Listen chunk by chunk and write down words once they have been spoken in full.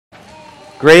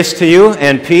Grace to you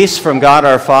and peace from God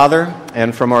our Father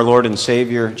and from our Lord and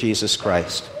Savior, Jesus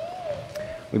Christ.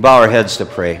 We bow our heads to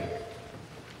pray.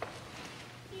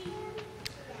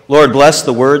 Lord, bless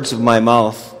the words of my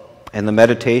mouth and the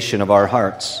meditation of our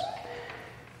hearts.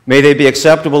 May they be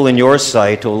acceptable in your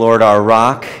sight, O Lord, our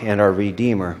rock and our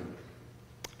Redeemer.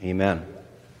 Amen.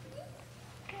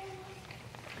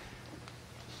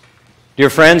 Dear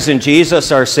friends, in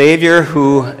Jesus, our Savior,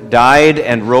 who died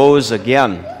and rose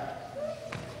again.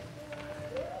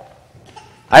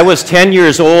 I was 10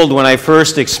 years old when I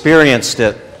first experienced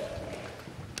it.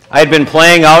 I had been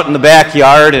playing out in the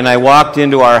backyard, and I walked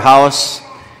into our house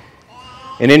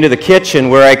and into the kitchen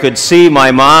where I could see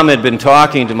my mom had been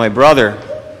talking to my brother.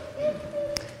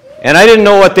 And I didn't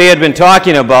know what they had been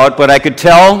talking about, but I could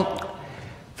tell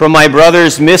from my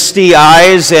brother's misty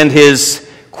eyes and his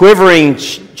quivering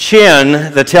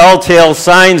chin the telltale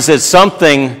signs that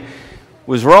something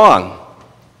was wrong.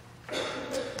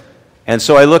 And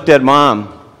so I looked at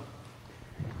Mom,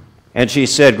 and she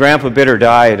said, "Grandpa Bitter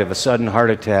died of a sudden heart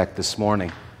attack this morning."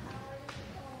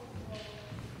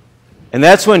 And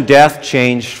that's when death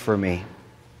changed for me.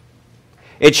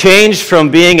 It changed from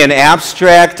being an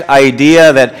abstract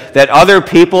idea that other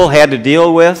people had to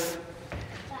deal with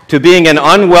to being an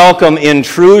unwelcome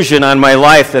intrusion on my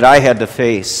life that I had to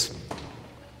face.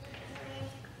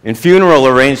 And funeral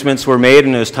arrangements were made,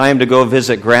 and it was time to go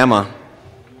visit Grandma.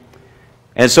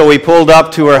 And so we pulled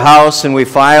up to her house, and we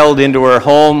filed into her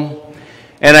home.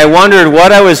 And I wondered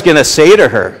what I was going to say to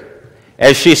her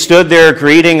as she stood there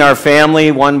greeting our family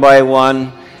one by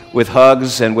one with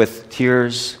hugs and with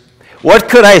tears. What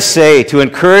could I say to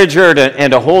encourage her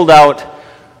and to hold out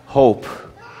hope?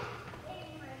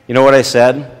 You know what I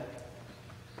said?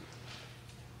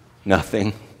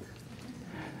 Nothing.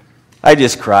 I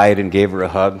just cried and gave her a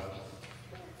hug.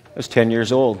 I was 10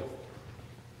 years old.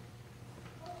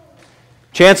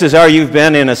 Chances are you've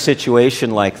been in a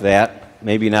situation like that.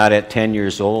 Maybe not at 10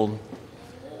 years old,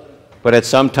 but at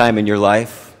some time in your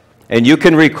life. And you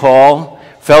can recall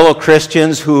fellow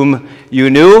Christians whom you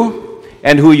knew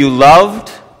and who you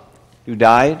loved who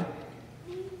died.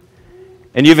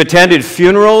 And you've attended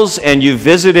funerals and you've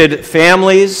visited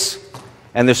families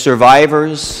and the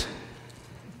survivors.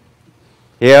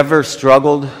 You ever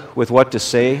struggled with what to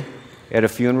say at a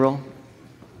funeral?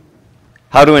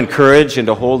 How to encourage and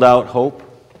to hold out hope?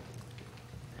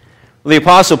 Well, the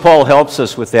Apostle Paul helps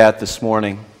us with that this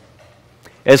morning.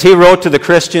 As he wrote to the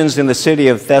Christians in the city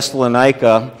of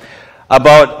Thessalonica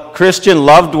about Christian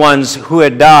loved ones who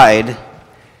had died,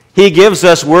 he gives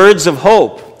us words of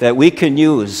hope that we can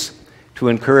use to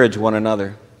encourage one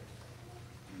another.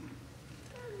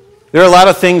 There are a lot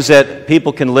of things that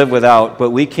people can live without,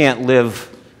 but we can't live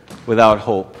without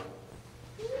hope.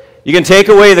 You can take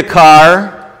away the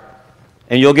car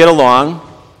and you'll get along.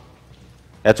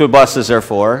 That's what buses are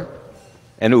for.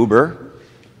 And Uber.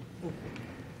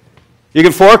 You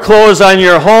can foreclose on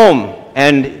your home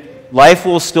and life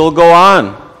will still go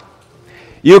on.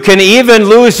 You can even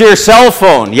lose your cell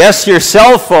phone. Yes, your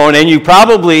cell phone, and you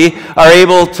probably are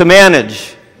able to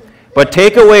manage. But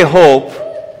take away hope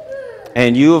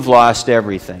and you have lost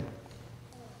everything.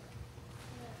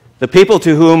 The people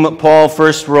to whom Paul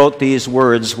first wrote these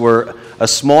words were a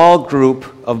small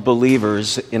group of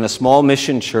believers in a small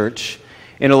mission church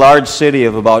in a large city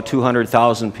of about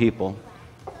 200,000 people.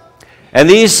 And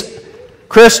these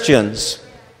Christians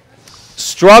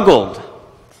struggled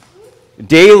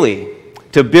daily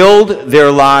to build their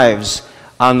lives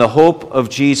on the hope of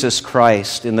Jesus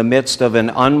Christ in the midst of an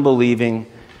unbelieving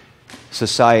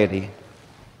society.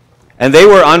 And they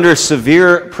were under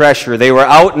severe pressure. They were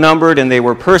outnumbered and they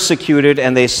were persecuted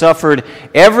and they suffered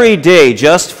every day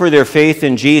just for their faith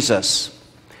in Jesus.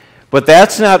 But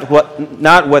that's not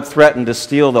what threatened to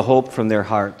steal the hope from their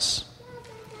hearts.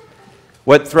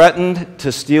 What threatened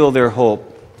to steal their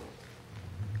hope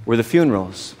were the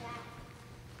funerals.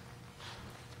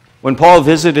 When Paul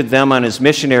visited them on his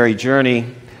missionary journey,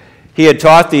 he had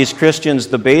taught these Christians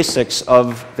the basics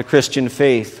of the Christian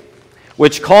faith,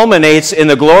 which culminates in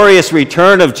the glorious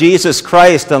return of Jesus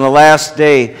Christ on the last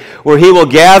day, where he will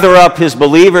gather up his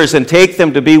believers and take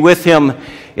them to be with him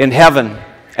in heaven.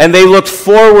 And they looked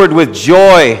forward with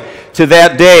joy to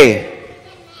that day.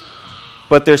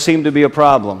 But there seemed to be a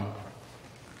problem.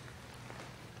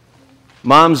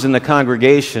 Moms in the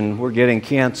congregation were getting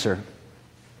cancer.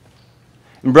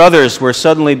 And brothers were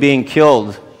suddenly being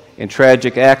killed in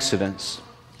tragic accidents.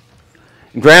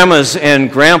 Grandmas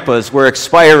and grandpas were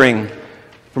expiring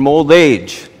from old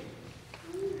age.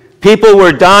 People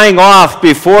were dying off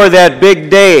before that big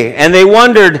day, and they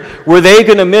wondered, were they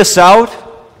going to miss out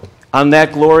on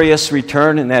that glorious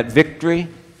return and that victory?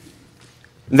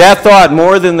 That thought,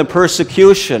 more than the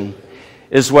persecution,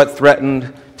 is what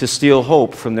threatened to steal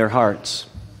hope from their hearts.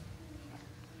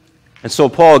 And so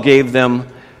Paul gave them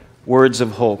words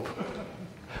of hope.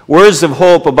 Words of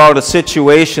hope about a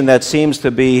situation that seems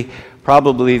to be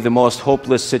probably the most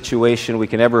hopeless situation we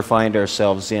can ever find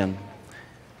ourselves in: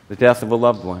 the death of a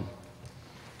loved one.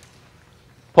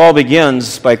 Paul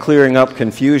begins by clearing up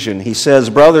confusion. He says,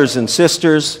 "Brothers and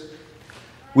sisters,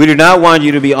 we do not want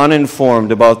you to be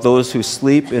uninformed about those who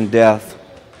sleep in death,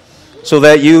 so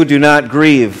that you do not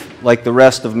grieve like the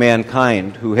rest of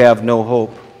mankind who have no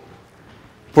hope.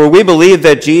 For we believe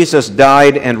that Jesus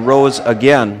died and rose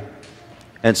again,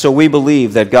 and so we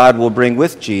believe that God will bring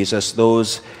with Jesus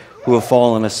those who have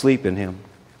fallen asleep in him."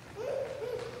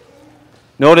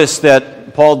 Notice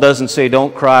that Paul doesn't say,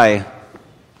 "Don't cry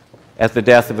at the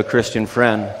death of a Christian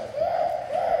friend."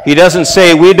 He doesn't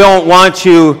say, "We don't want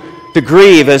you to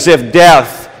grieve," as if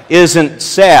death isn't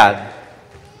sad.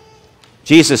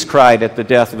 Jesus cried at the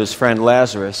death of his friend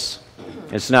Lazarus.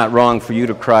 It's not wrong for you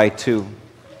to cry too.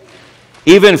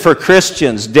 Even for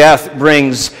Christians, death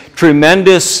brings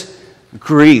tremendous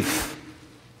grief.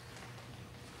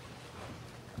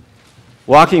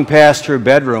 Walking past her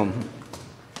bedroom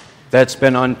that's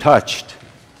been untouched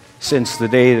since the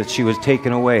day that she was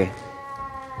taken away.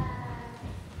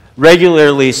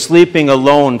 Regularly sleeping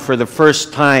alone for the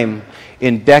first time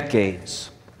in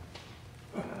decades.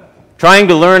 Trying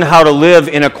to learn how to live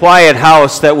in a quiet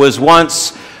house that was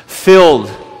once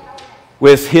filled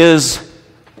with his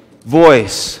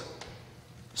voice.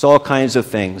 It's all kinds of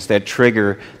things that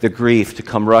trigger the grief to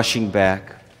come rushing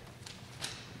back.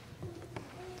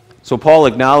 So Paul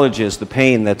acknowledges the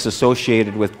pain that's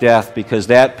associated with death, because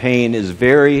that pain is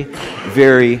very,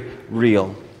 very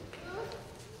real.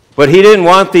 But he didn't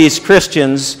want these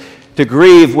Christians to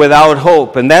grieve without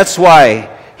hope, and that's why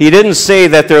he didn't say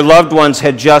that their loved ones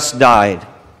had just died.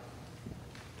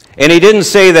 And he didn't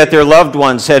say that their loved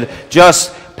ones had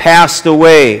just passed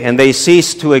away and they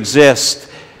ceased to exist.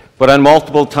 But on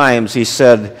multiple times he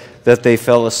said that they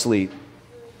fell asleep.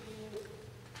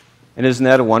 And isn't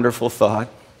that a wonderful thought?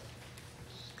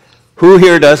 Who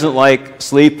here doesn't like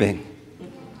sleeping?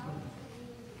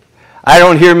 I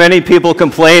don't hear many people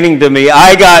complaining to me,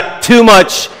 "I got too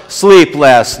much sleep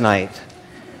last night."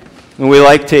 And we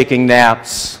like taking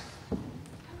naps.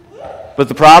 But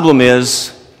the problem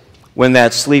is, when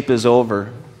that sleep is over,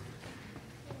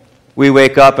 we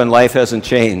wake up and life hasn't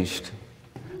changed.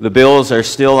 The bills are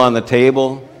still on the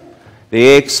table. The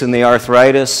aches and the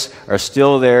arthritis are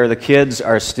still there. The kids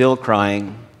are still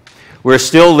crying. We're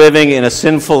still living in a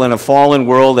sinful and a fallen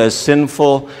world as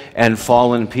sinful and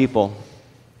fallen people.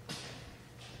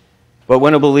 But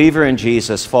when a believer in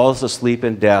Jesus falls asleep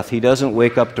in death, he doesn't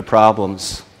wake up to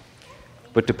problems,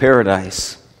 but to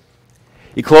paradise.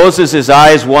 He closes his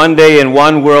eyes one day in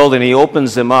one world and he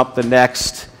opens them up the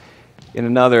next in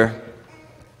another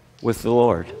with the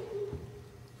Lord.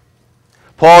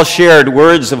 Paul shared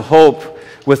words of hope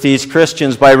with these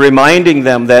Christians by reminding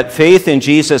them that faith in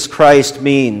Jesus Christ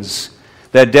means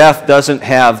that death doesn't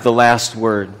have the last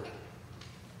word.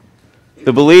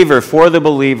 For the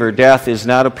believer, death is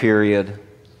not a period,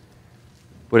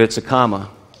 but it's a comma.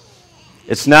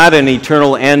 It's not an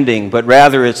eternal ending, but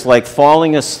rather it's like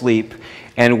falling asleep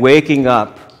and waking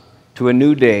up to a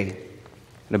new day,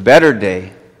 and a better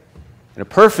day, and a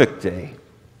perfect day.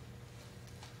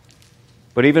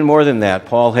 But even more than that,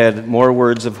 Paul had more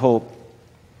words of hope.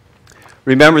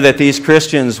 Remember that these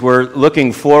Christians were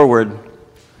looking forward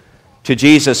to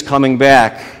Jesus coming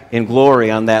back in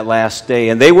glory on that last day.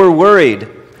 And they were worried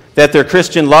that their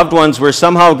Christian loved ones were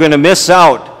somehow going to miss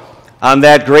out on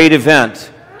that great event.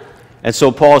 And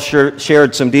so Paul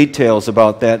shared some details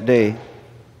about that day.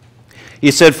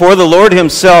 He said, "For the Lord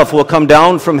himself will come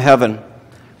down from heaven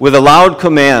with a loud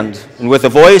command, and with the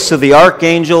voice of the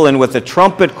archangel, and with the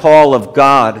trumpet call of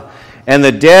God, and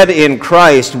the dead in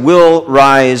Christ will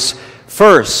rise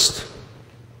first."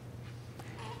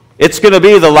 It's going to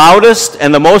be the loudest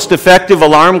and the most effective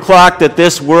alarm clock that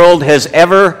this world has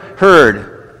ever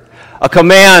heard. A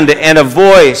command and a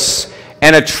voice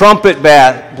and a trumpet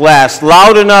blast,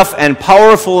 loud enough and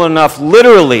powerful enough,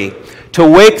 literally, to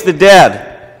wake the dead.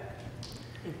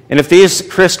 And if these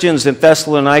Christians in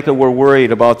Thessalonica were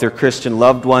worried about their Christian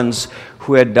loved ones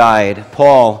who had died,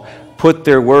 Paul put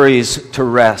their worries to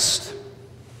rest.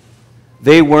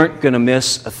 They weren't going to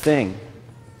miss a thing.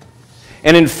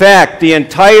 And in fact, the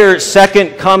entire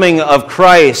second coming of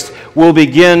Christ will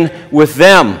begin with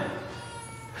them.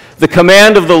 The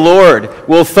command of the Lord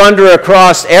will thunder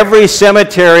across every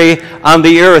cemetery on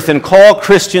the earth and call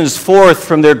Christians forth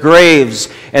from their graves,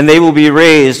 and they will be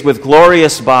raised with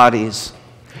glorious bodies.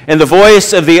 And the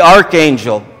voice of the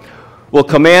archangel will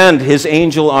command his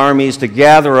angel armies to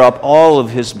gather up all of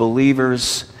his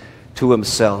believers to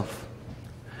himself.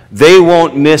 They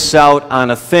won't miss out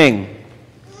on a thing.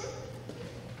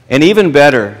 And even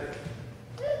better,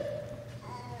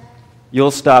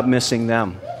 you'll stop missing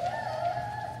them.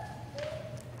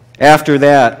 After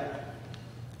that,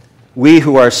 we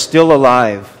who are still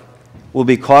alive will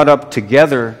be caught up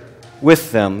together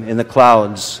with them in the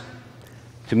clouds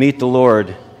to meet the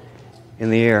Lord in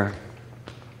the air.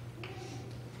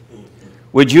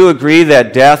 Would you agree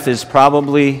that death is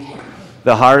probably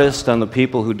the hardest on the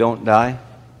people who don't die?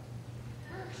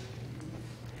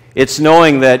 It's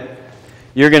knowing that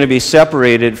you're going to be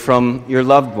separated from your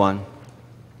loved one.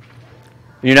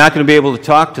 You're not going to be able to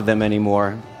talk to them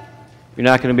anymore. You're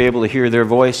not going to be able to hear their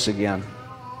voice again.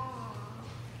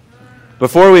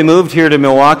 Before we moved here to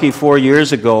Milwaukee 4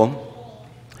 years ago,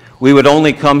 we would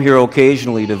only come here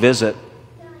occasionally to visit.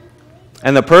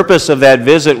 And the purpose of that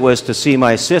visit was to see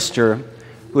my sister,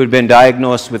 who had been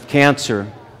diagnosed with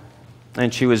cancer,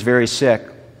 and she was very sick.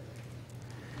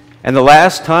 And the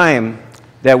last time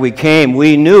that we came,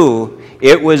 we knew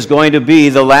it was going to be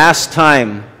the last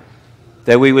time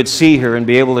that we would see her and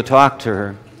be able to talk to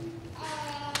her.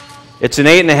 It's an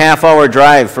 8.5-hour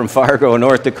drive from Fargo,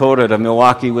 North Dakota to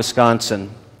Milwaukee,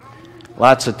 Wisconsin.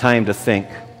 Lots of time to think.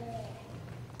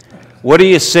 What do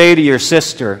you say to your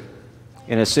sister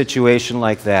in a situation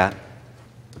like that?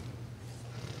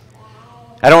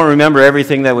 I don't remember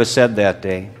everything that was said that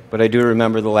day, but I do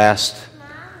remember the last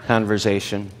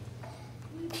conversation.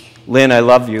 Lynn, I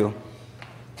love you.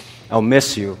 I'll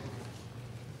miss you,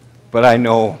 but I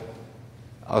know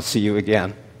I'll see you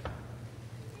again.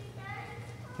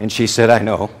 And she said, I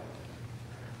know.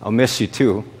 I'll miss you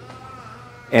too.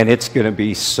 And it's going to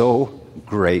be so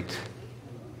great.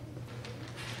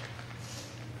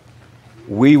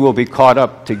 We will be caught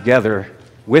up together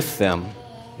with them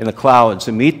in the clouds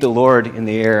and meet the Lord in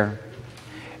the air.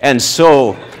 And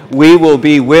so we will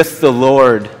be with the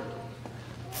Lord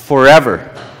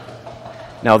forever.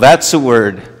 Now that's a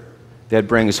word that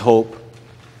brings hope.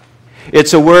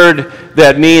 It's a word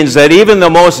that means that even the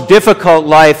most difficult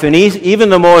life and even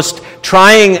the most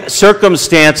trying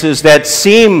circumstances that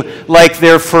seem like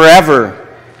they're forever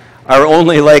are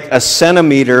only like a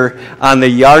centimeter on the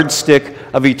yardstick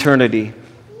of eternity.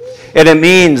 And it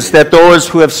means that those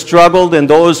who have struggled and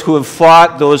those who have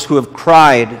fought, those who have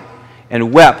cried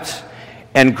and wept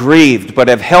and grieved, but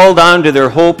have held on to their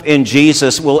hope in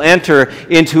Jesus, will enter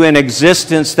into an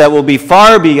existence that will be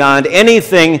far beyond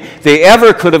anything they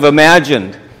ever could have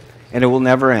imagined, and it will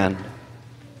never end.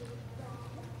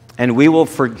 And we will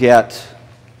forget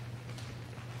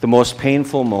the most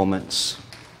painful moments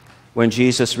when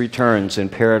Jesus returns and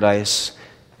paradise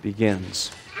begins.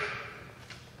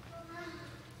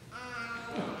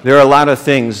 There are a lot of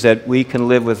things that we can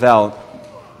live without,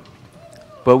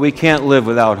 but we can't live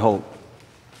without hope.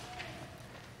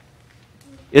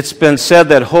 It's been said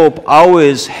that hope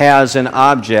always has an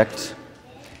object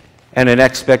and an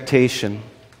expectation.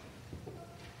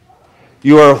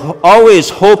 You are always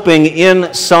hoping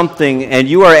in something, and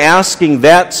you are asking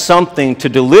that something to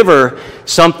deliver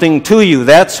something to you.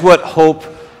 That's what hope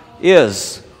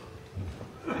is.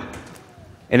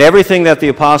 And everything that the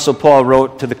Apostle Paul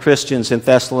wrote to the Christians in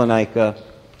Thessalonica,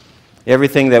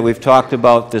 everything that we've talked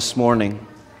about this morning,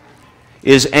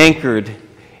 is anchored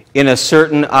in a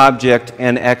certain object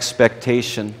and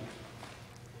expectation.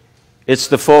 It's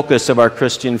the focus of our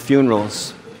Christian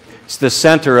funerals. It's the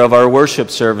center of our worship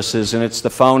services, and it's the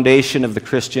foundation of the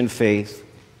Christian faith.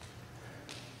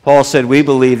 Paul said, we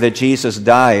believe that Jesus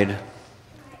died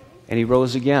and he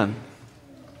rose again.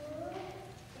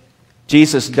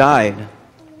 Jesus died,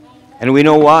 and we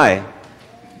know why.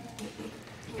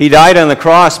 He died on the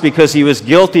cross because he was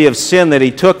guilty of sin that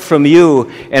he took from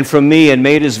you and from me and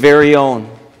made his very own.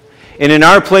 And in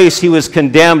our place, he was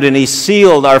condemned, and he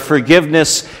sealed our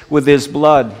forgiveness with his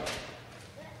blood.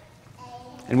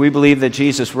 And we believe that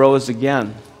Jesus rose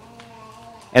again.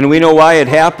 And we know why it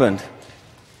happened.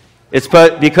 It's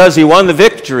because he won the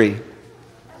victory.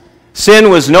 Sin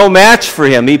was no match for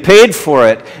him. He paid for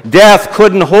it. Death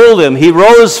couldn't hold him. He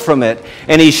rose from it.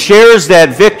 And he shares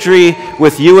that victory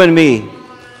with you and me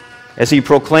as he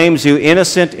proclaims you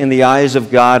innocent in the eyes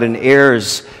of God and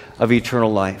heirs of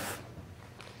eternal life.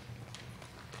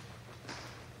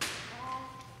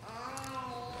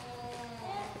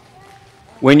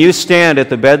 When you stand at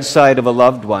the bedside of a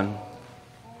loved one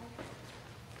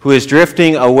who is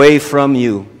drifting away from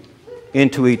you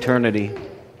into eternity,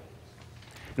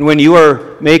 and when you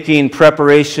are making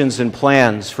preparations and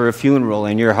plans for a funeral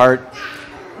and your heart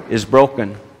is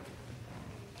broken,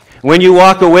 When you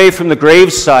walk away from the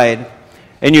graveside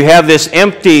and you have this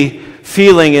empty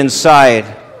feeling inside,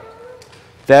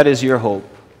 that is your hope.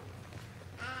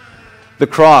 The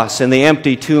cross and the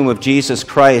empty tomb of Jesus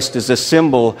Christ is a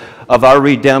symbol of our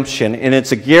redemption, and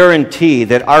it's a guarantee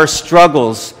that our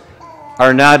struggles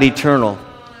are not eternal.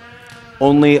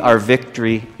 Only our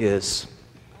victory is.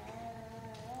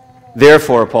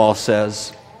 Therefore, Paul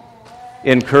says,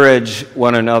 encourage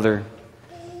one another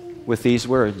with these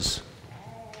words.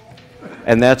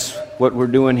 And that's what we're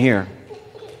doing here.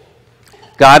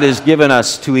 God has given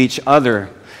us to each other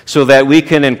so that we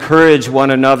can encourage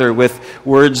one another with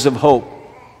words of hope.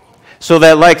 So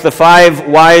that like the 5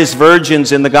 wise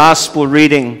virgins in the gospel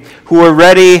reading who were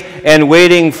ready and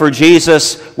waiting for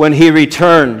Jesus when he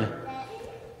returned,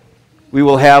 we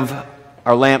will have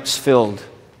our lamps filled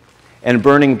and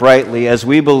burning brightly as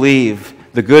we believe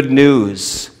the good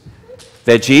news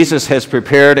that Jesus has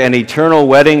prepared an eternal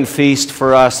wedding feast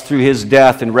for us through his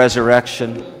death and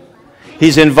resurrection.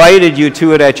 He's invited you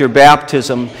to it at your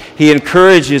baptism. He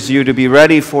encourages you to be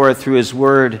ready for it through his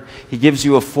word. He gives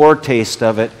you a foretaste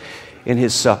of it in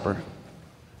his supper,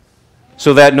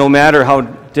 so that no matter how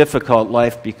difficult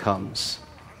life becomes,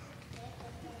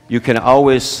 you can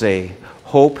always say,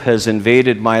 hope has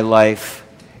invaded my life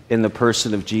in the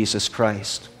person of Jesus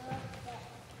Christ.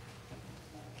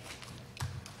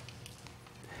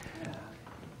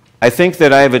 I think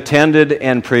that I have attended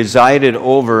and presided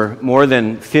over more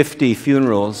than 50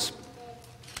 funerals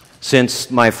since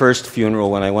my first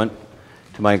funeral when I went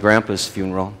to my grandpa's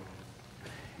funeral.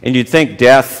 And you'd think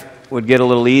death would get a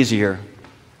little easier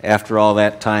after all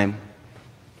that time.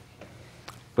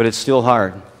 But it's still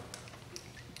hard.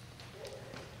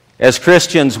 As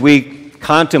Christians, we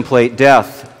contemplate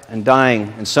death and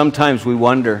dying, and sometimes we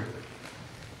wonder,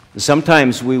 and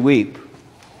sometimes we weep.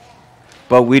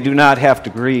 But we do not have to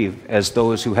grieve as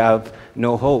those who have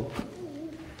no hope,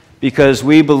 because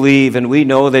we believe and we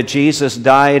know that Jesus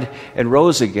died and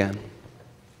rose again.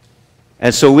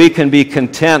 And so we can be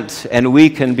content and we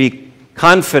can be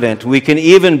confident. We can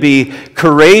even be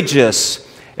courageous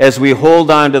as we hold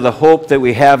on to the hope that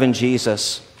we have in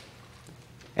Jesus,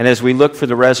 and as we look for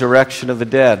the resurrection of the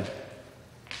dead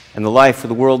and the life of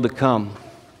the world to come,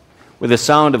 where the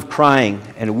sound of crying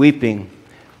and weeping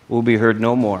will be heard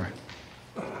no more.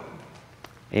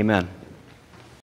 Amen.